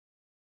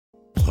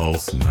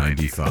Pulse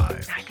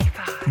 95.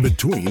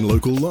 Between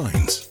local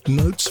lines,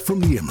 notes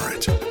from the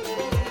Emirate.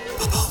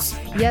 Pulse.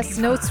 Yes,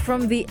 notes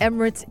from the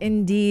Emirate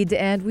indeed.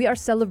 And we are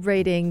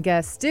celebrating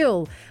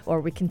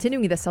we're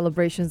continuing the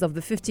celebrations of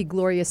the 50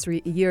 glorious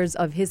years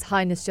of His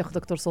Highness Sheikh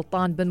Dr.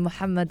 Sultan bin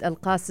Muhammad Al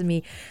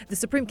Qasimi, the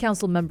Supreme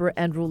Council member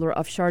and ruler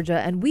of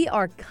Sharjah. And we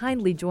are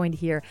kindly joined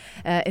here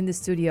in the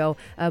studio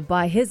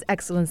by His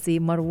Excellency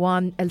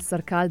Marwan Al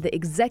Sarkal, the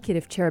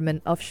Executive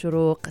Chairman of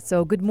Shuruq.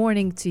 So good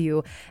morning to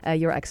you,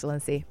 Your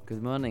Excellency.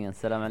 Good morning and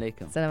salam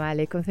alaikum. Salam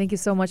alaikum. Thank you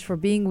so much for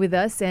being with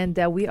us. And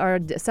we are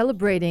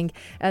celebrating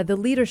the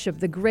leadership,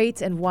 the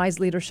great and wise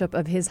leadership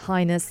of His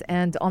Highness.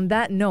 And on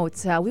that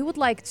note, we would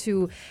like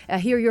to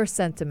hear your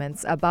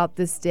sentiments about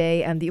this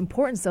day and the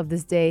importance of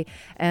this day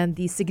and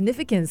the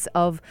significance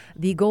of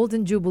the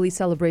Golden Jubilee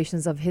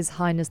celebrations of His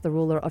Highness, the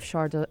ruler of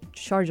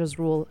Sharjah's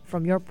rule,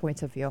 from your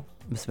point of view.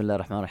 Bismillah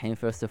ar-Rahman ar-Rahim.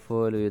 First of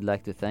all, we would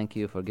like to thank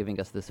you for giving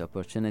us this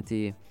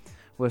opportunity.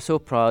 We're so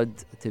proud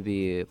to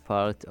be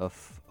part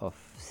of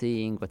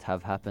seeing what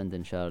have happened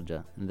in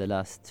Sharjah. In the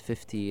last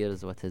 50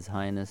 years, what His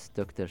Highness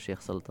Dr.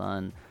 Sheikh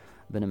Sultan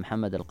bin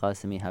Muhammad Al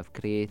Qasimi have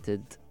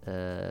created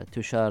to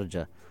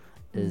Sharjah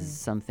is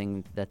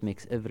something that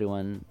makes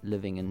everyone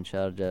living in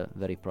Sharjah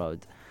very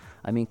proud.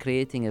 I mean,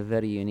 creating a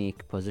very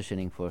unique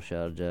positioning for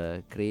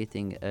Sharjah,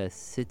 creating a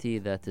city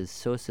that is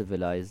so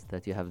civilized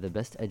that you have the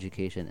best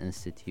education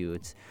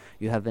institutes,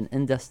 you have an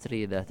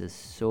industry that is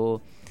so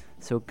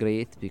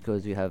great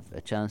because you have a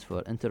chance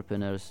for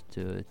entrepreneurs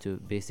to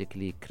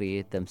basically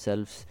create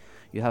themselves.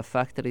 You have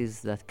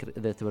factories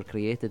that were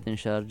created in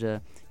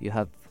Sharjah. You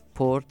have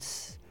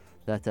ports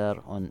that are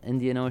on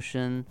Indian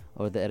Ocean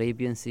or the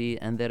Arabian Sea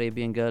and the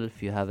Arabian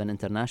Gulf. You have an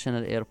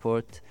international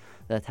airport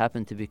that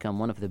happened to become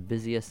one of the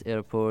busiest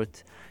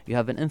airports. You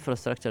have an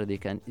infrastructure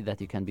that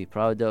you can be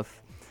proud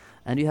of.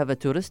 And you have a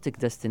touristic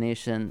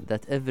destination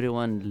that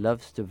everyone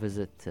loves to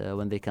visit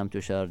when they come to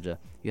Sharjah.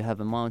 You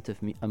have amount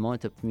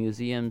of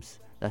museums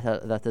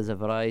that is a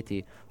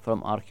variety,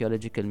 from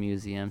archaeological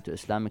museum to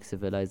Islamic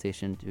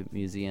civilization to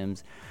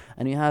museums.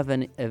 And you have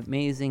an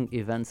amazing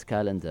events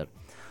calendar.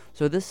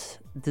 So this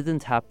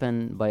didn't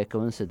happen by a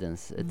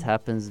coincidence. It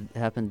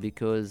happened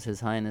because His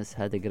Highness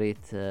had a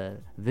great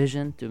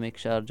vision to make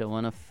Sharjah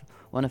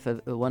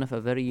one of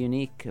a very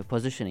unique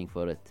positioning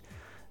for it,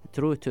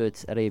 true to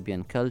its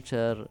Arabian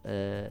culture,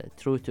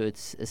 true to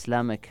its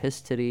Islamic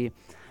history,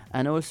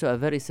 and also a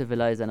very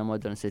civilized and a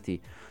modern city.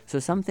 So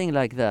something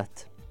like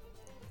that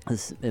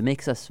it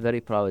makes us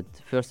very proud,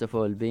 first of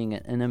all, being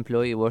an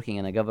employee working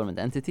in a government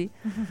entity,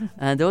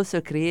 and also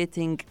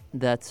creating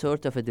that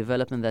sort of a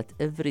development that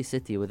every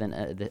city within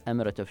the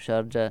Emirate of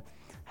Sharjah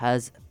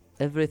has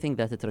everything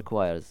that it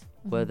requires,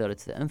 whether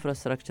it's the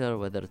infrastructure,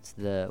 whether it's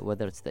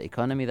the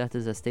economy that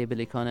is a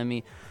stable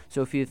economy.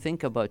 So if you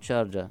think about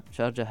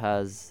Sharjah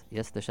has,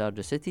 yes, the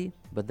Sharjah city,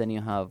 but then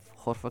you have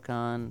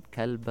Khorfakan,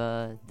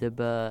 Kalba,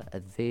 Dibba,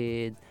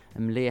 Adzaid,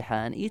 Mleha,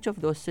 and each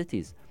of those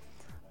cities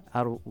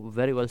are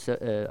very well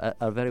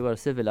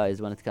civilized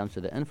when it comes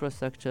to the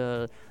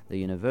infrastructure, the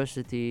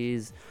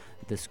universities,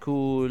 the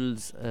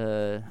schools.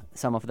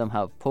 Some of them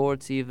have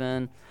ports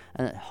even,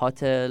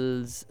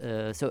 hotels.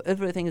 So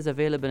everything is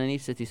available in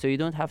each city. So you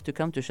don't have to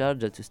come to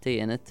Sharjah to stay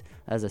in it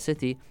as a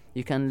city.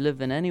 You can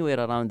live in anywhere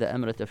around the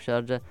Emirate of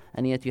Sharjah,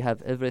 and yet you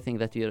have everything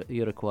that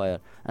you require.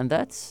 And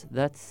that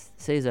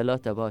says a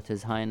lot about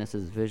His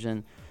Highness's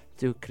vision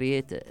to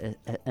create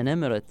an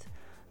emirate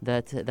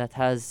that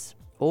has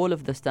all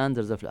of the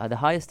standards of the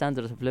highest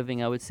standards of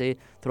living, I would say,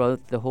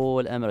 throughout the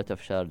whole Emirate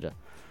of Sharjah.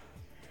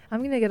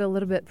 I'm going to get a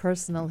little bit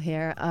personal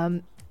here.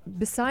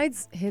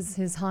 Besides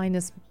His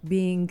Highness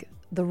being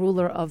the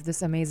ruler of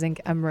this amazing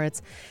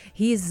emirate,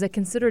 he's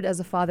considered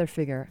as a father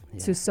figure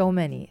to so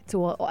many,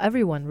 to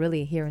everyone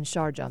really here in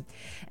Sharjah.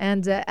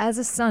 And as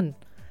a son,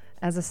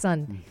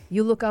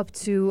 you look up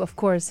to, of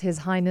course, His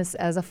Highness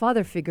as a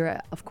father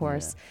figure, of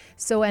course.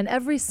 So, and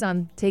every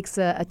son takes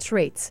a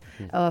trait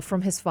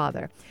from his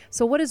father.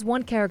 So what is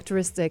one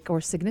characteristic or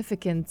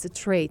significant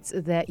trait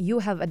that you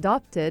have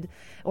adopted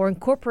or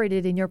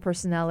incorporated in your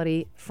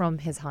personality from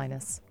His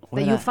Highness,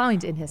 that you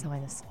found in His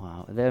Highness?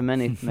 Wow, there are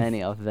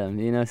many of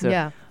them,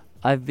 So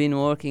I've been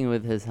working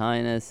with His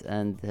Highness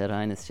and Her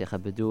Highness Sheikh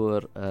Abadur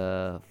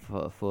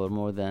for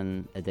more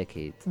than a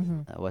decade.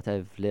 What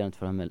I've learned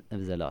from him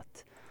is a lot.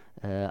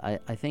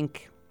 I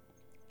think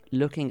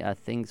looking at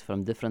things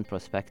from different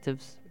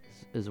perspectives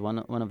is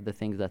one of the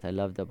things that I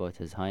loved about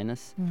His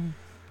Highness.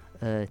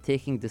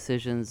 Taking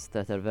decisions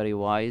that are very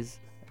wise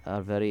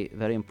are very,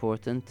 very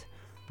important.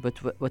 But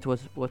what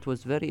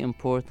was very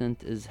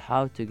important is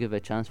how to give a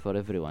chance for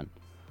everyone.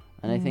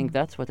 And I think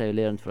that's what I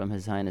learned from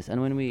His Highness.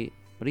 And when we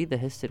read the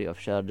history of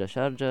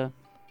Sharjah,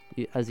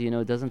 as you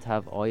know, doesn't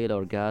have oil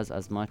or gas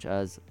as much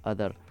as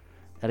other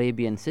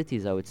Arabian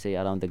cities, I would say,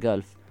 around the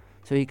Gulf.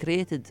 So he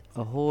created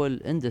a whole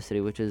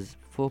industry which is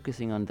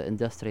focusing on the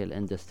industrial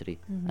industry.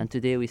 And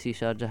today we see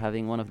Sharjah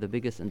having one of the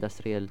biggest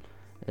industrial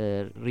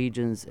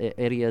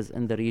areas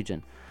in the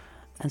region.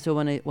 And so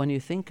when you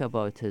think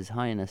about His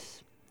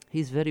Highness,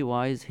 he's very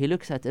wise. He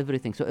looks at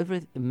everything. So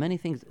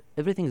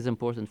everything is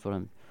important for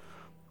him.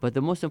 But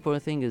the most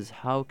important thing is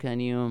how can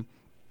you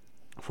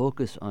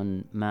focus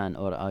on man,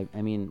 or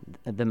I mean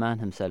the man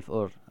himself,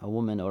 or a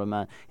woman or a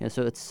man.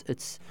 So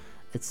it's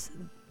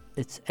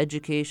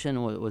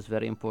education was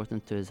very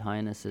important to His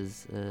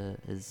Highness's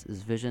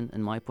his vision,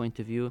 in my point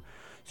of view.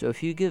 So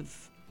if you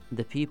give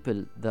the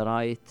people the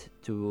right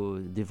to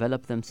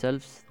develop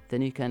themselves,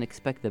 then you can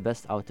expect the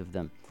best out of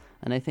them.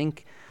 And I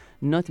think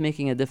not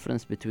making a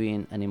difference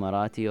between an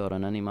Emirati or a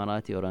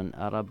non-Emirati or an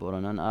Arab or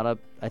a non-Arab,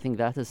 I think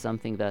that is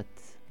something that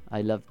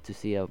I love to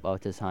see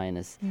about His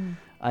Highness.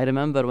 I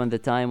remember when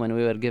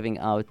we were giving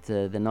out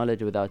the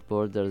Knowledge Without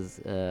Borders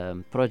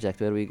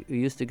project, where we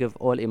used to give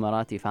all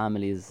Emirati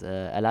families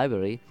a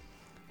library.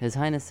 His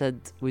Highness said,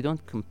 we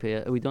don't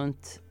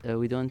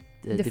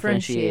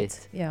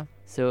differentiate. Yeah.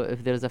 So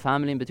if there's a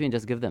family in between,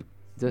 just give them.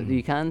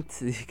 You can't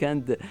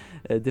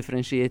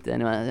differentiate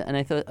anyone. And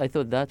I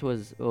thought that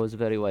was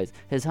very wise.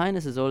 His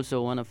Highness is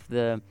also one of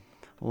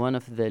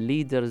the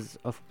leaders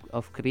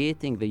of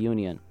creating the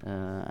union.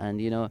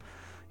 And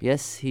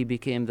yes, he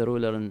became the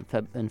ruler in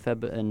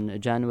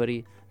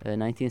January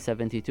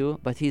 1972,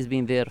 but he's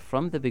been there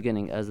from the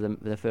beginning as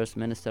the first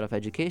Minister of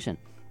Education.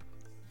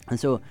 And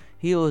so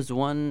he was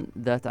one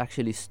that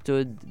actually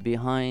stood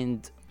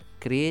behind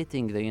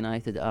creating the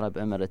United Arab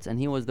Emirates, and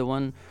he was the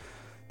one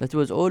that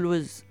was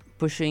always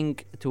pushing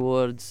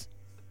towards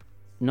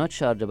not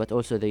Sharjah but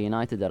also the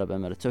United Arab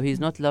Emirates. So he's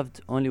not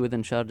loved only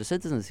within Sharjah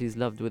citizens, he's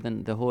loved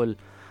within the whole,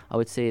 I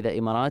would say, the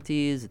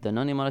Emiratis, the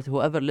non-Emiratis,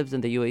 whoever lives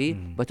in the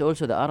UAE, but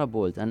also the Arab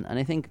world. And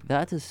I think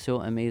that is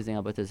so amazing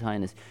about His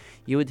Highness.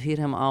 You would hear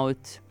him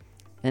out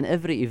in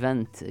every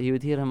event. You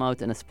would hear him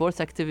out in a sports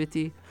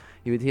activity.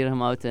 You would hear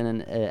him out in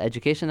an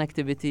education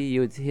activity.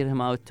 You would hear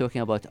him out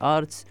talking about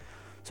arts.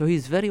 So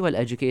he's very well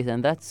educated,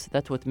 and that's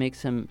what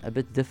makes him a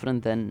bit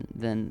different than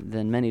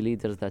many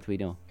leaders that we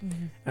know.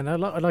 And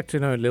I'd like to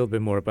know a little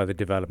bit more about the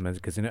developments,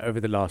 because over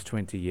the last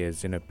 20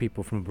 years,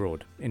 people from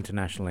abroad,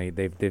 internationally,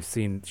 they've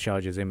seen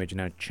Sharjah's image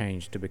now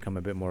change to become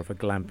a bit more of a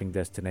glamping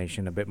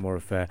destination, a bit more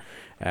of a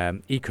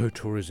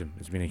ecotourism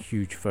has been a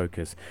huge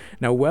focus.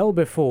 Now, well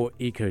before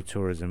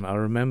ecotourism, I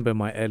remember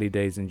my early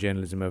days in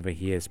journalism over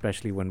here,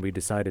 especially when we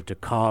decided to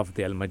carve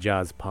the Al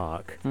Majaz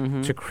Park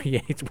to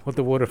create what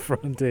the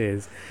waterfront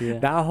is.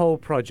 Yeah. That whole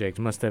project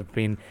must have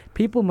been,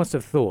 people must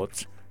have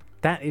thought,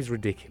 that is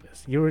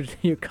ridiculous. You're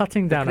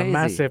cutting down a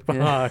massive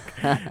park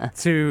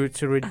to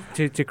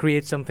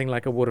create something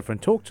like a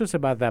waterfront. Talk to us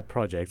about that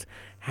project,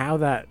 how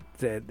that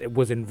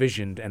was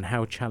envisioned, and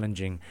how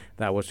challenging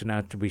that was.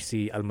 Now we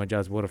see Al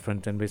Majaz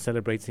waterfront, and we're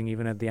celebrating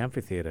even at the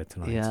amphitheater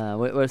tonight. Yeah,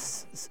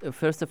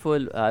 first of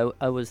all,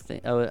 I was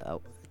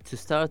to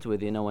start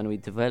with, when we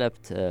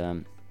developed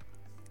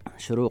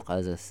Shurooq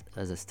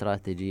as a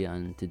strategy,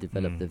 and to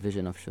develop the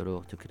vision of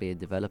Shurooq, to create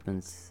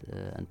developments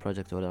and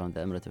projects all around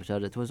the Emirate of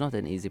Sharjah, it was not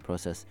an easy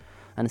process,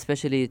 and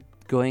especially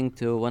going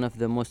to one of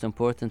the most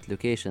important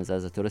locations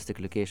as a touristic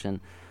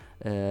location,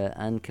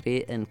 and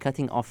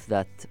cutting off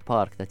that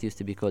park that used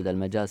to be called Al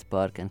Majaz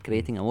Park and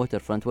creating a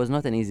waterfront was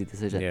not an easy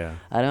decision. Yeah.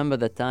 I remember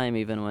the time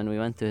even when we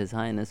went to His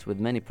Highness with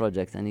many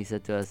projects, and he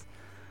said to us,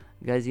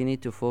 guys, you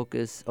need to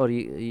focus, or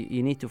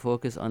you need to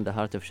focus on the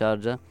heart of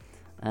Sharjah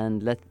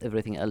and let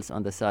everything else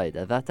on the side.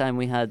 At that time,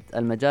 we had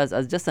Al Majaz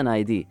as just an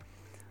ID,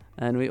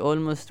 and we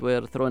almost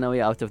were thrown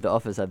away out of the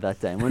office at that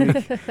time. When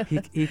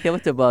he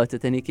thought about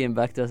it, and he came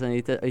back to us, and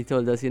he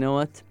told us, you know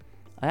what,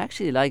 I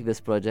actually like this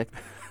project,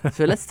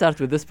 so let's start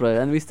with this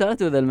project. And we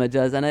started with Al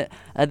Majaz, and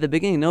at the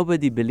beginning,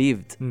 nobody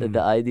believed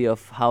the idea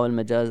of how Al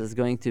Majaz is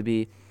going to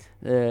be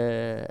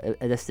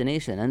a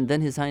destination. And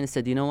then His Highness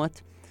said, you know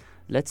what,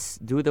 let's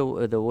do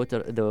the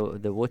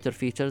water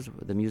features,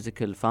 the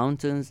musical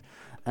fountains,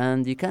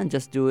 and you can't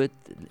just do it.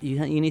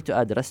 You need to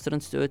add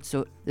restaurants to it.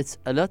 So it's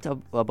a lot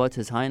about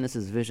His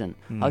Highness's vision,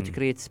 how to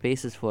create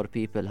spaces for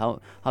people,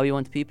 how you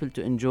want people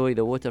to enjoy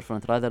the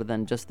waterfront rather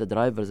than just the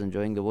drivers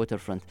enjoying the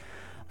waterfront.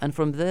 And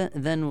from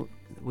then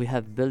we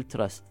have built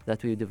trust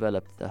that we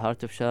developed the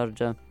heart of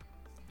Sharjah.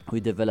 We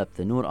developed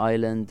the Noor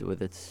Island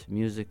with its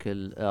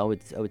musical, I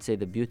would say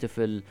the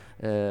beautiful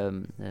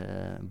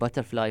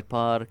butterfly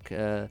park,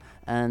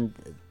 and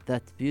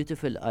that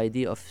beautiful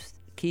idea of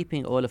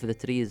keeping all of the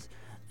trees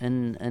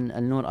in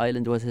Al Noor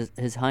Island was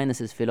His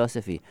Highness's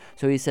philosophy.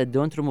 So he said,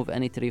 don't remove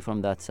any tree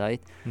from that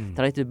site.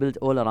 Try to build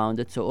all around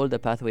it. So all the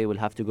pathway will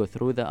have to go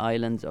through the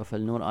islands of Al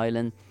Noor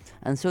Island.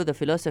 And so the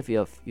philosophy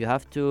of you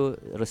have to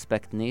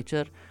respect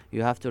nature,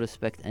 you have to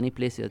respect any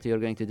place that you're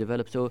going to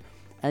develop.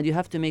 And you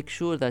have to make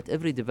sure that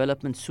every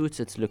development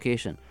suits its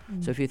location.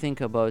 So if you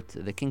think about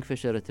the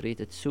Kingfisher Retreat,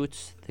 it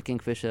suits the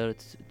Kingfisher,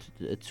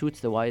 it suits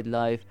the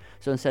wildlife.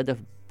 So instead of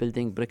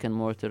building brick and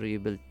mortar, you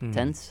build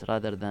tents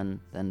rather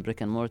than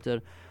brick and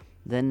mortar.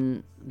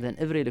 Then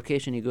every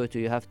location you go to,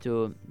 you have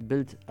to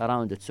build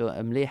around it. So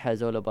Mleha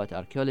is all about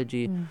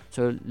archaeology.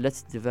 So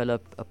let's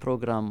develop a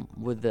program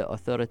with the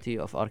Authority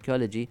of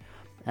Archaeology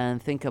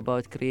and think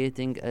about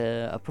creating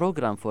a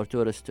program for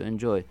tourists to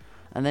enjoy.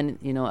 And then,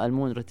 Al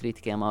Moon Retreat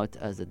came out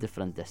as a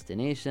different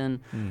destination.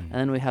 And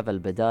then we have Al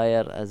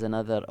Badair as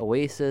another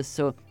oasis.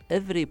 So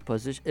every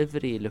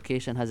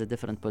location has a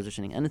different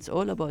positioning. And it's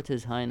all about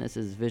His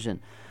Highness's vision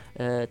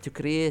to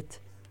create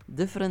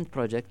different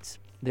projects.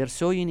 They're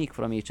so unique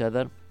from each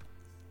other,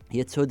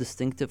 yet so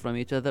distinctive from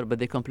each other, but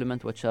they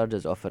complement what Sharjah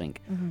is offering.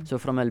 So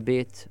from Al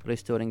Bayt,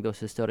 restoring those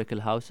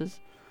historical houses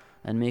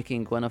and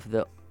making one of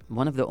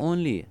the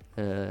only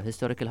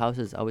historical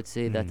houses, I would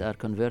say, that are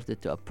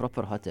converted to a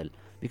proper hotel.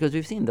 Because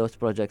we've seen those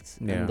projects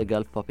in the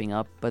Gulf popping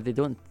up, but they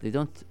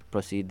don't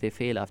proceed. They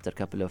fail after a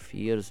couple of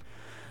years.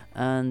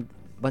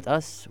 But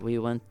us, we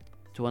went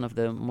to one of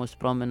the most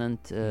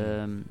prominent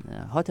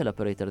hotel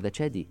operator, the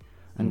Chedi,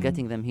 and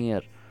getting them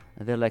here.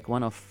 They're like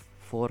one of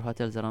 4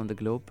 hotels around the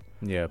globe.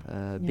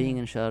 Being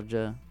in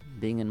Sharjah,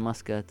 being in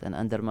Muscat and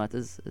Andermatt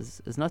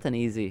is not an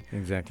easy.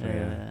 Exactly.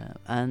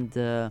 And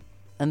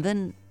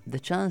then the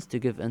chance to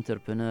give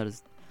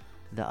entrepreneurs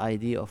the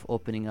idea of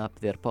opening up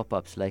their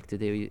pop-ups. Like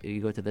today, you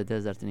go to the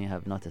desert and you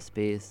have not a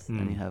space,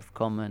 and you have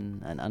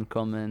common and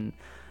uncommon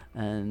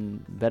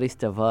and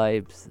barista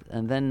vibes,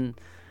 and then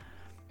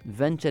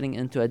venturing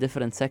into a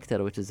different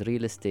sector, which is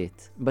real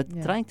estate, but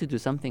trying to do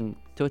something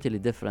totally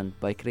different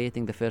by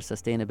creating the first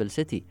sustainable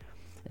city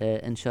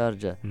in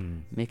Sharjah,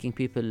 making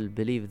people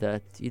believe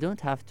that you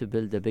don't have to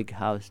build a big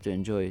house to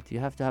enjoy it. You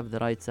have to have the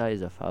right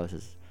size of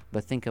houses.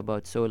 But think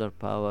about solar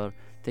power,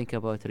 think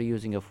about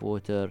reusing of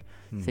water,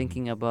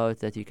 thinking about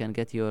that you can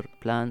get your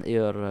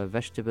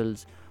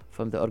vegetables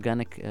from the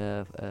organic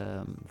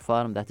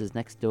farm that is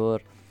next door,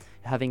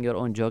 having your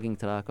own jogging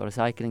track or a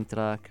cycling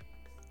track,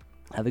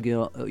 having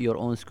your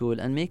own school,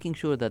 and making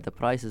sure that the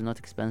price is not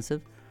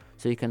expensive,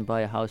 so you can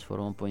buy a house for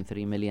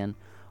 1.3 million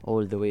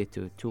all the way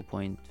to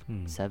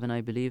 2.7,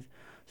 I believe.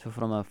 So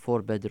from a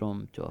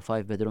 4-bedroom to a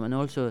 5-bedroom, and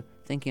also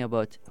thinking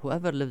about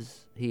whoever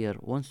lives here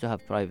wants to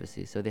have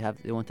privacy, so they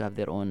want to have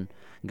their own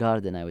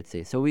garden, I would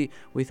say. So we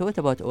thought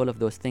about all of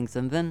those things,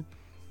 and then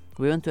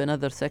we went to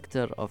another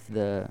sector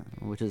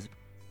which is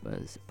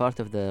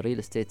part of the real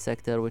estate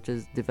sector, which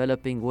is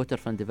developing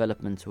waterfront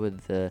developments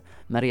with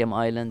Mariam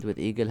Island, with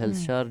Eagle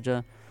Hills,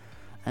 Sharjah,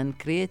 and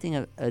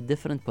creating a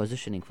different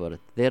positioning for it.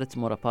 There it's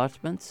more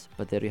apartments,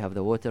 but there you have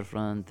the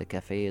waterfront, the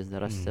cafes, the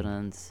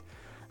restaurants,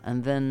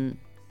 and then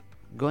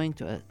going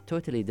to a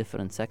totally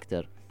different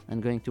sector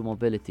and going to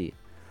mobility.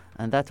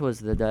 And that was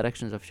the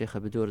directions of Sheikh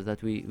Abdur,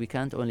 that we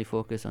can't only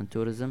focus on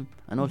tourism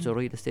and also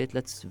real estate,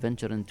 let's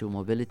venture into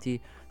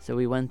mobility. So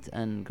we went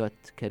and got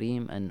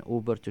Careem and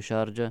Uber to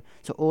Sharjah.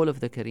 So all of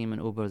the Careem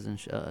and Ubers in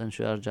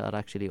Sharjah are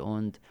actually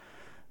owned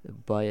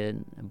by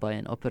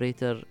an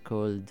operator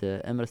called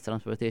Emirates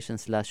Transportation /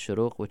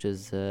 Shuruq, which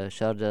is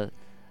Sharjah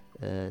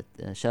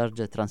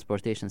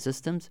Transportation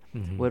Systems,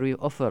 where we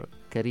offer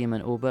Careem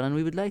and Uber, and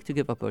we would like to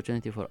give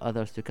opportunity for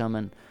others to come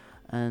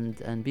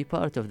and be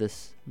part of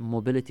this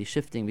mobility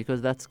shifting, because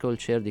that's called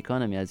shared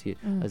economy, as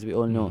we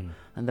all know.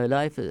 And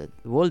the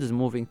world is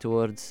moving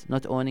towards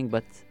not owning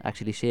but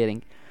actually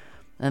sharing,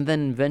 and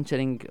then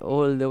venturing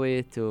all the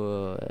way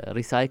to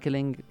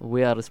recycling.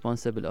 We are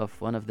responsible of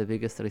one of the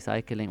biggest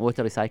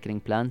water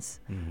recycling plants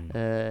in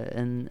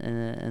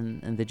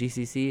the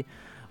GCC.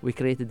 We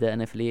created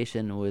an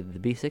affiliation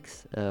with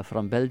B6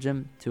 from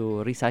Belgium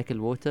to recycle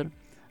water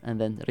and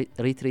then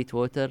retreat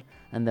water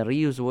and then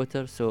reuse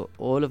water. So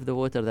all of the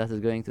water that is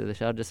going to the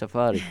Sharjah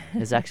Safari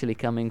is actually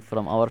coming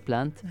from our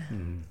plant.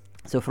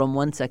 So from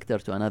one sector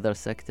to another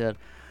sector,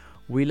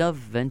 we love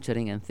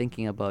venturing and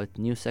thinking about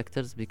new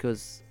sectors,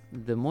 because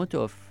the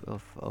motto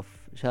of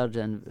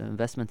Sharjah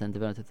Investment and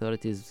Development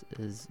Authority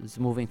is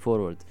moving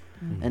forward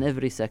in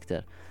every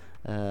sector.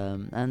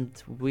 And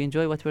we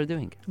enjoy what we're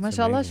doing.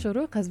 MashaAllah,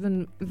 Shuruq has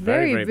been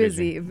very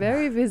busy.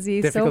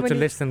 Difficult to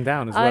list them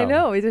down as well. I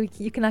know,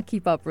 you cannot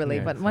keep up really,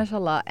 but exactly.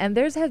 MashaAllah. And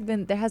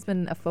there has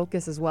been a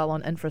focus as well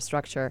on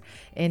infrastructure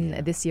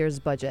in this year's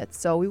budget.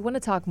 So we want to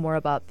talk more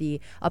about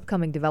the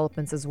upcoming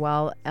developments as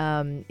well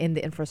in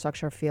the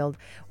infrastructure field.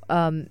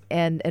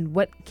 And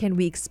what can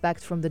we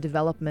expect from the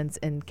developments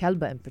in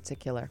Kalba in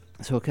particular?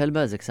 So Kalba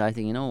is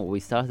exciting.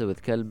 We started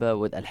with Kalba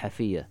with Al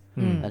Hafiyah.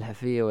 Al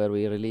Hafiyah, where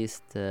we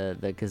released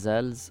the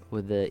gazelles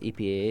with the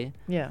EPA.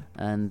 Yeah.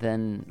 And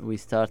then we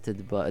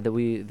started,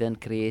 we then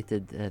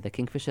created the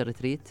Kingfisher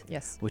Retreat.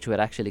 Yes. Which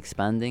we're actually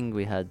expanding.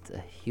 We had a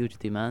huge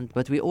demand,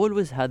 but we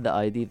always had the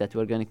idea that we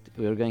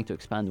were going to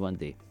expand one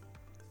day.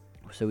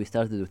 So we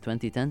started with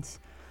 20 tents.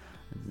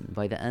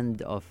 By the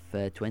end of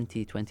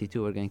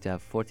 2022, we're going to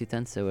have 40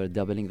 tents, so we're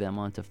doubling the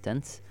amount of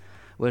tents.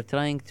 We're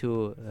trying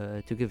to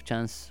give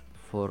chance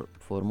for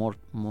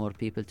more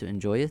people to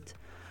enjoy it.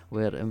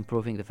 We're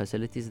improving the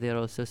facilities there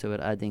also, so we're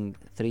adding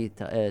three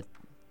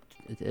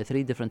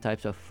different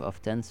types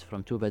of tents,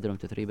 from 2-bedroom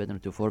to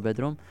 3-bedroom to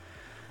 4-bedroom.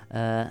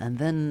 And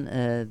then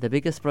the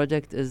biggest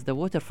project is the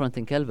waterfront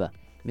in Kalba.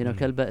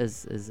 Kalba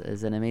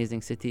is an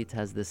amazing city. It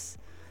has this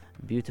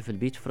beautiful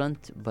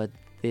beachfront, but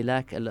they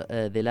lack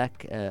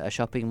a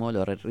shopping mall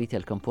or a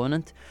retail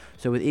component.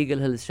 So with Eagle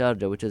Hills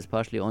Sharjah, which is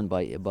partially owned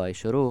by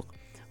Shuruq,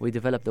 we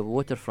developed a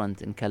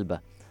waterfront in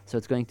Kalba. So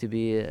it's going to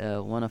be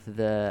one of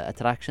the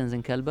attractions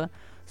in Kalba.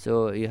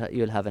 So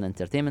you'll have an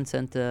entertainment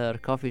center,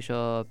 coffee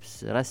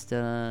shops,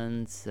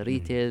 restaurants,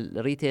 retail.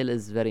 Retail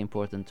is very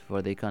important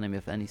for the economy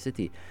of any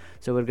city.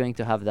 So we're going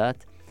to have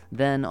that.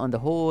 Then on the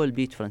whole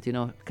beachfront,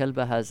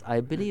 Kalba has, I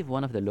believe,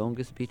 one of the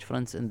longest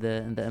beachfronts in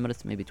the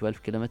Emirates, maybe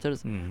 12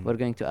 kilometers. We're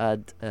going to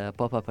add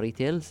pop-up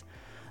retails,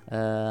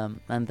 and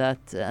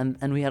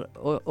we are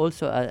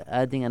also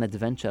adding an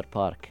adventure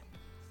park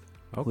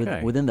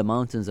within the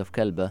mountains of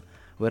Kalba.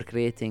 We're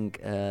creating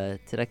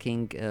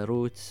trekking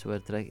routes,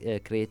 we're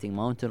creating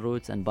mountain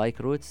routes and bike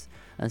routes,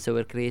 and so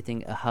we're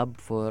creating a hub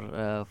for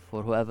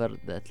whoever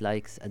that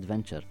likes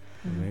adventure.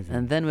 Amazing.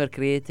 And then we're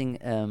creating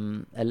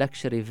a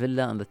luxury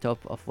villa on the top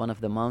of one of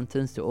the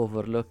mountains to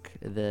overlook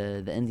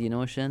the Indian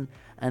Ocean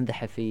and the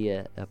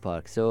Hafiyya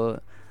Park. So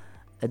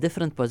a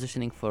different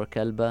positioning for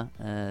Kalba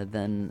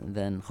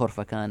than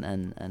Khorfakan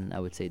and I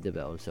would say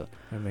Dibba also.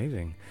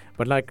 Amazing.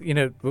 But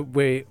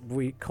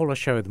we call our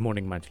show the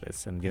Morning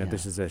Majlis, and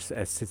this is a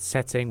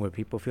setting where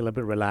people feel a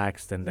bit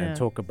relaxed and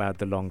talk about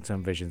the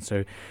long-term vision.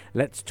 So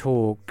let's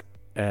talk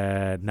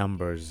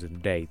numbers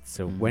and dates.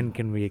 So when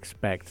can we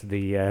expect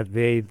the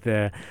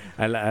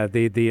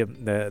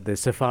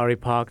safari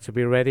park to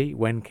be ready?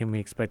 When can we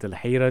expect Al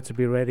Hira to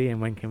be ready?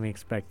 And when can we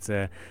expect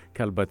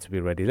Kalba to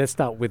be ready? Let's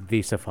start with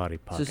the safari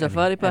park. So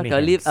safari park,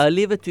 I'll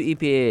leave it to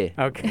EPA.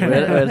 Okay.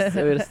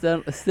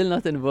 we're still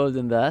not involved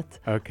in that.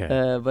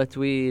 Okay. But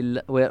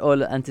we're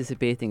all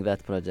anticipating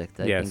that project.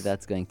 I Yes. think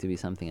that's going to be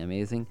something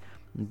amazing.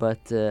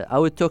 But I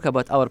would talk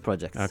about our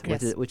projects,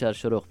 Okay. which are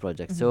Shuruq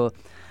projects. So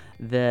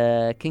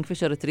the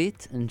Kingfisher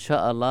Retreat,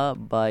 inshallah,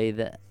 by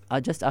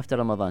just after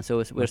Ramadan.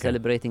 So we're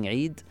celebrating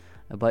Eid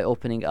by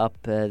opening up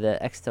the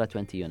extra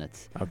 20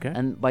 units. Okay.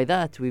 And by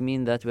that, we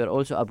mean that we're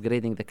also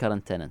upgrading the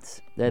current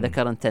tenants. The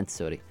current tents,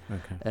 sorry.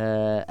 Okay.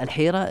 Al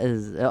Hira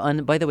is...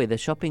 and by the way, the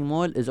shopping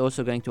mall is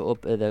also going to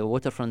open... the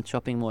waterfront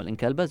shopping mall in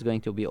Kalba is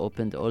going to be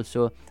opened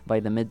also by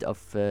the mid of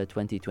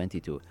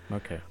 2022.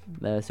 Okay.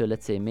 So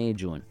let's say May,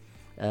 June.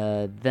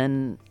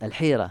 Then Al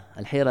Hira.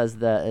 Al Hira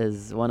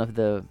is one of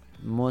the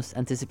most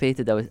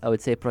anticipated, I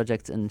would say,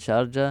 projects in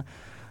Sharjah.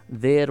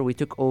 There we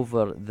took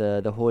over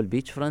the whole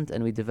beachfront,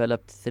 and we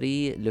developed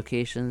 3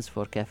 locations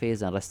for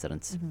cafes and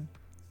restaurants.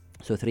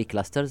 So 3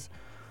 clusters.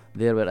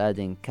 There we're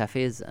adding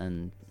cafes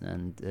and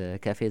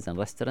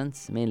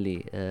restaurants,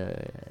 mainly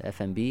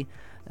F&B.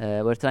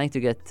 We're trying to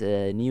get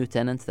new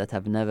tenants that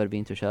have never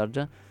been to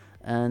Sharjah,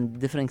 and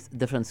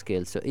different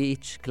scales. So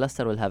each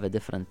cluster will have a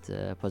different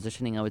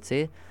positioning, I would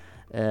say.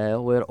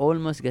 We're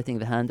almost getting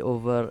the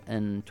handover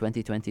in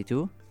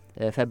 2022.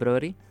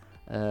 February.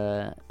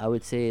 I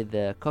would say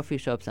the coffee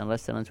shops and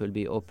restaurants will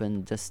be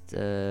open just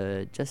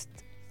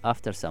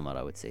after summer,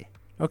 I would say.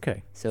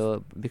 Okay.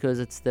 So because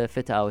it's the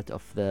fit out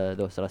of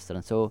those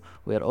restaurants. So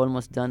we're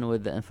almost done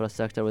with the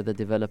infrastructure, with the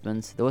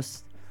developments.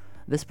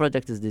 This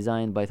project is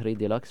designed by 3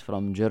 Deluxe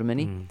from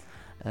Germany.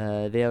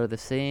 They are the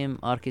same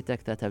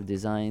architect that have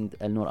designed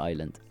Al Noor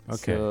Island.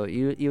 Okay. So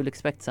you'll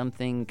expect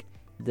something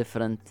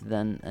different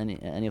than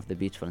any of the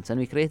beachfronts, and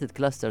we created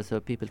clusters so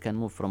people can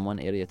move from one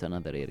area to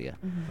another area.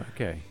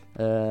 Okay.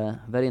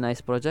 Very nice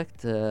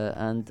project,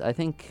 and I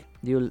think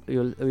you'll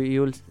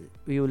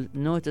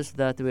notice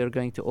that we are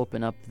going to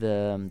open up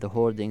the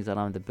hoardings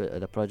around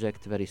the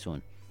project very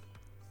soon.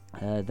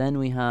 Then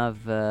we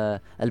have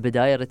Al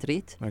Bidayah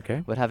Retreat.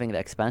 Okay. We're having the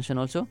expansion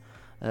also.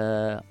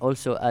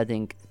 Also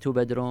adding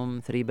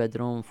 2-bedroom,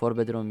 3-bedroom,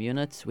 4-bedroom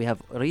units. We have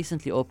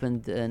recently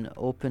opened an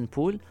open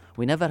pool.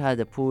 We never had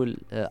a pool,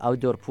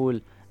 outdoor pool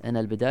in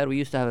Al Bidayah. We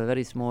used to have a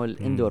very small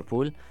indoor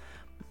pool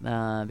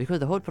because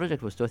the whole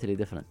project was totally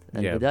different.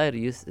 Al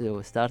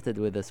Bidayah started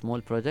with a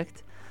small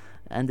project,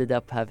 ended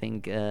up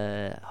having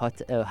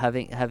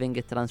having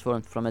it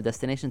transformed from a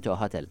destination to a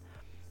hotel.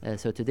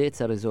 So today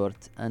it's a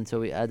resort, and so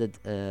we added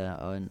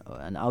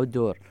an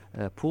outdoor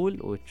pool,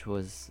 which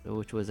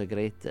was a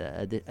great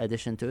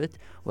addition to it.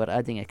 We're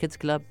adding a kids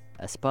club,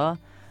 a spa,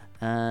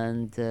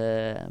 and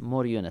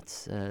more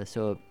units.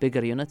 So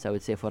bigger units, I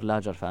would say, for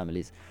larger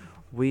families.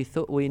 We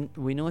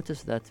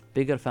noticed that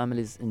bigger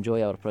families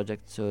enjoy our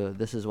project, so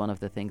this is one of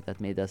the things that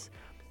made us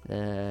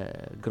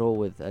grow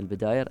with Al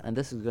Bidayah, and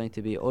this is going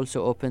to be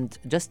also opened.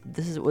 This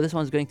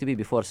one's going to be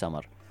before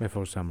summer.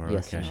 Before summer,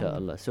 yes, okay.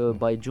 inshallah. So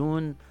by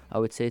June, I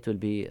would say it will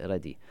be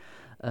ready.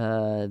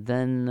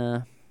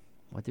 Then,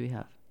 what do we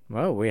have?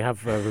 Well,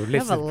 we've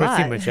listed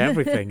pretty much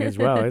everything as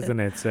well, isn't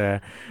it?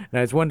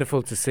 No, it's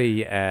wonderful to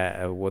see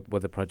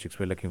what the projects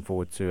we're looking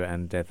forward to,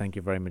 and thank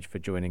you very much for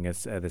joining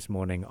us this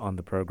morning on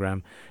the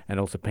program, and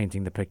also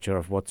painting the picture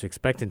of what to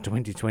expect in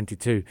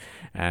 2022.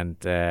 And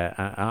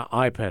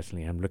I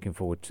personally am looking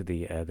forward to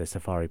the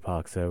safari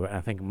park. So I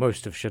think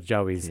most of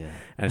Sharjawis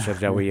and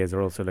Sharjawiyas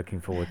are also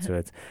looking forward to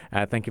it.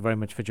 Thank you very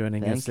much for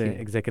joining us,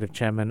 Executive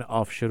Chairman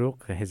of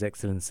Shuruq, His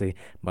Excellency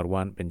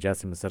Marwan bin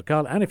Jassim Al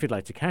Sarkal. And if you'd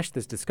like to catch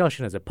this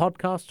discussion as a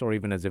podcast or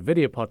even as a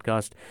video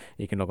podcast,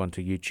 you can log on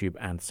to YouTube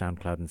and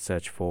SoundCloud and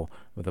search for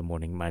The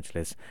Morning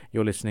Majlis.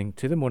 You're listening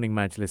to The Morning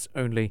Majlis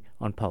only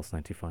on Pulse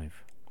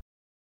 95.